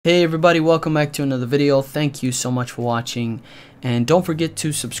Hey everybody, welcome back to another video. Thank you so much for watching, and don't forget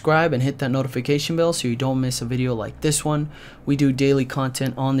to subscribe and hit that notification bell so you don't miss a video like this one. We do daily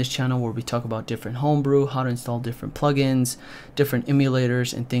content on this channel where we talk about different homebrew, how to install different plugins, different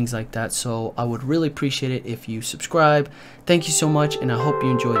emulators and things like that. So I would really appreciate it if you subscribe. Thank you so much, and I hope you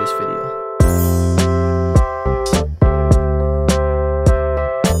enjoy this video.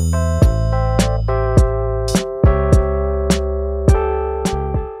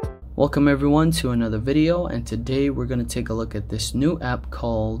 Welcome everyone to another video, and today we're going to take a look at this new app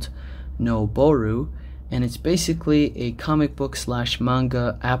called Noboru, and it's basically a comic book /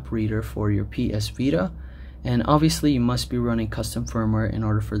 manga app reader for your PS Vita. And obviously you must be running custom firmware in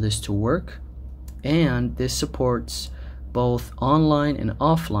order for this to work, and this supports both online and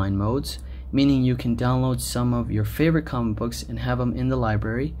offline modes, meaning you can download some of your favorite comic books and have them in the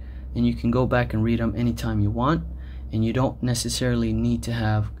library, and you can go back and read them anytime you want. And you don't necessarily need to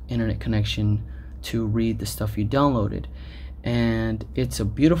have internet connection to read the stuff you downloaded. And it's a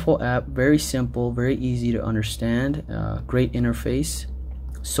beautiful app, very simple, very easy to understand, great interface.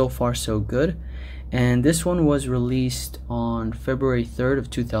 So far so good. And this one was released on February 3rd of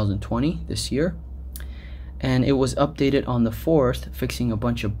 2020 this year, and it was updated on the 4th, fixing a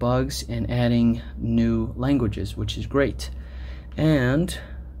bunch of bugs and adding new languages, which is great. And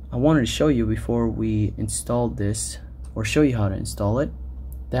I wanted to show you before we installed this, or show you how to install it.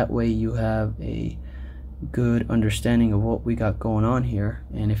 That way you have a good understanding of what we got going on here,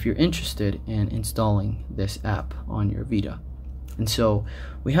 and if you're interested in installing this app on your Vita. And so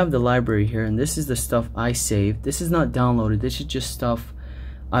we have the library here, and this is the stuff I saved. This is not downloaded, this is just stuff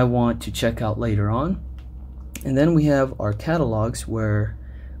I want to check out later on. And then we have our catalogs, where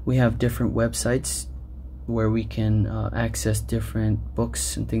we have different websites where we can access different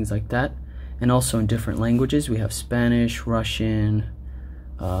books and things like that, and also in different languages. We have Spanish, Russian,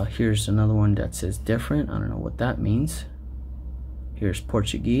 here's another one that says different, I don't know what that means. Here's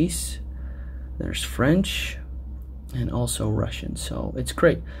Portuguese, there's French, and also Russian. So it's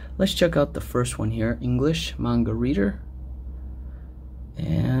great. Let's check out the first one here, English Manga Reader,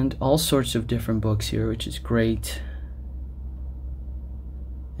 and all sorts of different books here, which is great.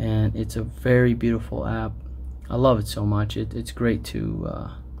 And it's a very beautiful app. I love it so much. It's great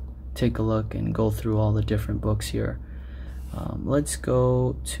to take a look and go through all the different books here. Let's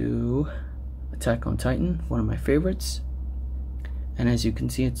go to Attack on Titan, one of my favorites. And as you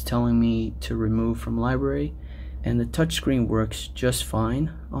can see, it's telling me to remove from library, and the touchscreen works just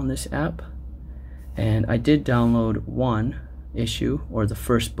fine on this app. And I did download one issue, or the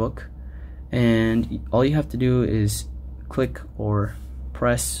first book, and all you have to do is click or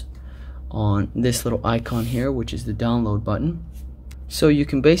press on this little icon here, which is the download button. So you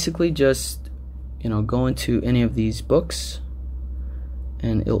can basically just, go into any of these books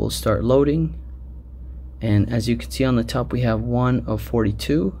and it will start loading. And as you can see on the top, we have one of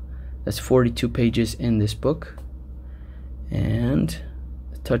 42. That's 42 pages in this book, and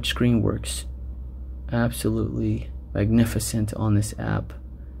the touchscreen works absolutely magnificent on this app.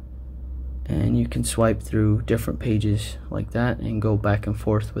 And you can swipe through different pages like that and go back and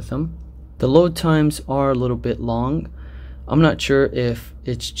forth with them. The load times are a little bit long. I'm not sure if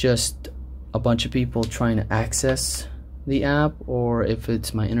it's just a bunch of people trying to access the app, or if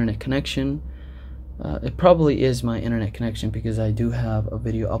it's my internet connection. It probably is my internet connection, because I do have a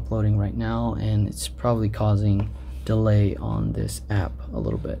video uploading right now, and it's probably causing delay on this app a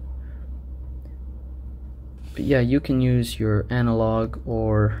little bit. But yeah, you can use your analog,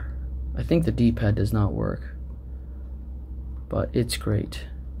 or I think the D-pad does not work, but it's great.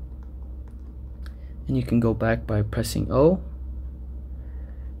 And you can go back by pressing O,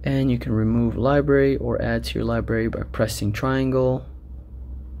 and you can remove library or add to your library by pressing triangle,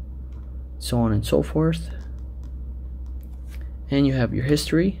 so on and so forth. And you have your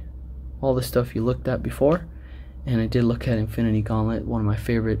history, all the stuff you looked at before. And I did look at Infinity Gauntlet, one of my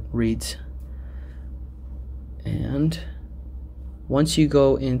favorite reads. And once you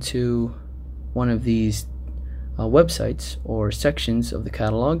go into one of these websites or sections of the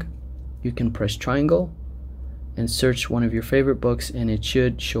catalog, you can press triangle and search one of your favorite books, and it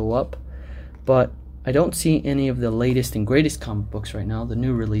should show up. But I don't see any of the latest and greatest comic books right now, the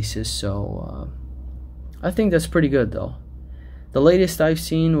new releases, so I think that's pretty good though. The latest I've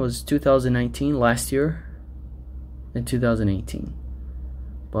seen was 2019, last year, and 2018.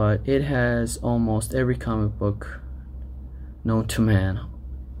 But it has almost every comic book known to man,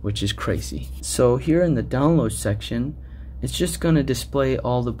 which is crazy. So here in the download section, it's just going to display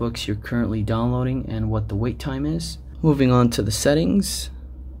all the books you're currently downloading and what the wait time is. Moving on to the settings,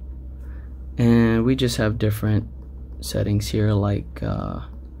 and we just have different settings here, like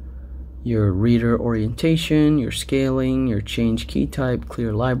your reader orientation, your scaling, your change key type,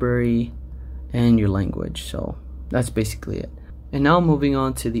 clear library, and your language. So that's basically it. And now moving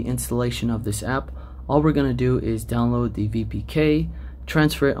on to the installation of this app, all we're going to do is download the VPK,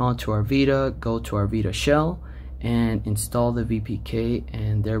 transfer it onto our Vita, go to our Vita shell, and install the VPK,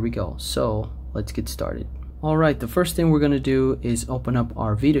 and there we go. So let's get started. Alright, the first thing we're going to do is open up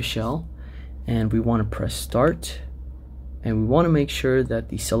our Vita shell, and we want to press start, and we want to make sure that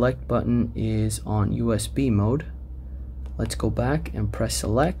the select button is on USB mode. Let's go back and press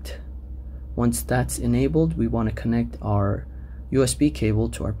select. Once that's enabled, we want to connect our USB cable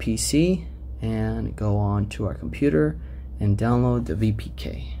to our PC and go on to our computer and download the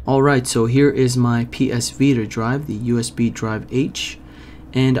VPK. Alright, so here is my PS Vita drive, the USB drive H,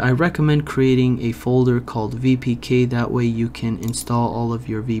 and I recommend creating a folder called VPK. That way you can install all of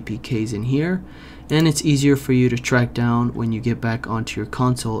your VPKs in here, and it's easier for you to track down when you get back onto your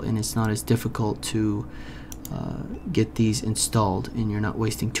console, and it's not as difficult to get these installed, and you're not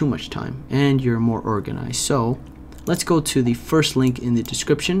wasting too much time, and you're more organized. So let's go to the first link in the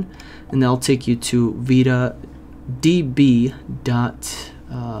description, and that'll take you to Vita db.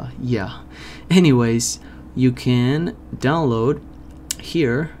 Anyways, you can download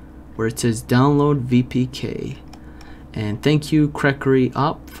here where it says download VPK. And thank you Noboru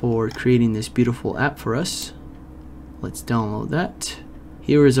App for creating this beautiful app for us. Let's download that.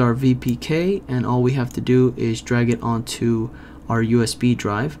 Here is our VPK, and all we have to do is drag it onto our USB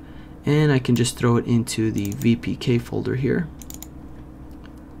drive, and I can just throw it into the VPK folder here.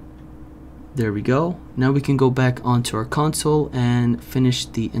 There we go. Now we can go back onto our console and finish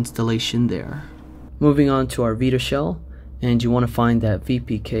the installation there. Moving on to our Vita shell, and you want to find that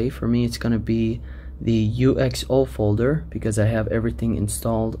VPK. For me, it's going to be the UXO folder because I have everything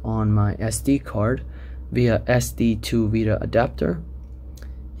installed on my SD card via SD to Vita adapter.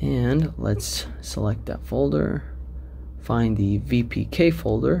 And let's select that folder, find the VPK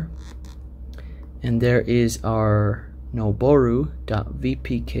folder, and there is our Noboru.vpk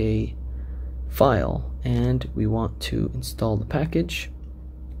file, and we want to install the package.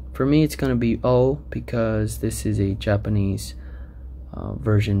 For me, it's going to be O because this is a Japanese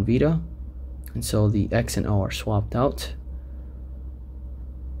version Vita, and so the X and O are swapped out.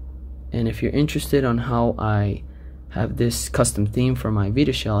 And if you're interested on how I have this custom theme for my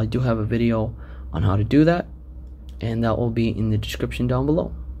Vita shell, I do have a video on how to do that, and that will be in the description down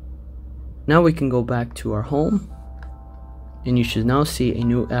below. Now we can go back to our home, and you should now see a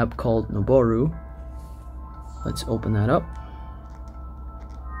new app called Noboru. Let's open that up.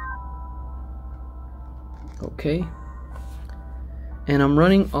 Okay, and I'm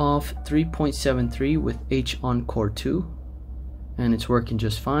running off 3.73 with H on Core 2, and it's working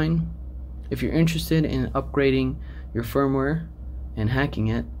just fine. If you're interested in upgrading your firmware and hacking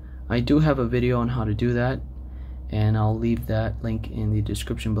it, I do have a video on how to do that, and I'll leave that link in the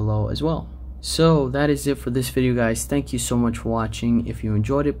description below as well. So that is it for this video, guys. Thank you so much for watching. If you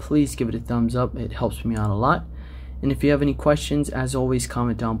enjoyed it, please give it a thumbs up. It helps me out a lot. And if you have any questions, as always,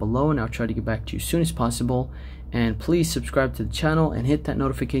 comment down below, and I'll try to get back to you as soon as possible. And please subscribe to the channel and hit that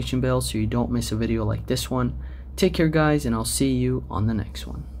notification bell so you don't miss a video like this one. Take care, guys, and I'll see you on the next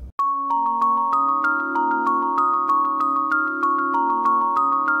one.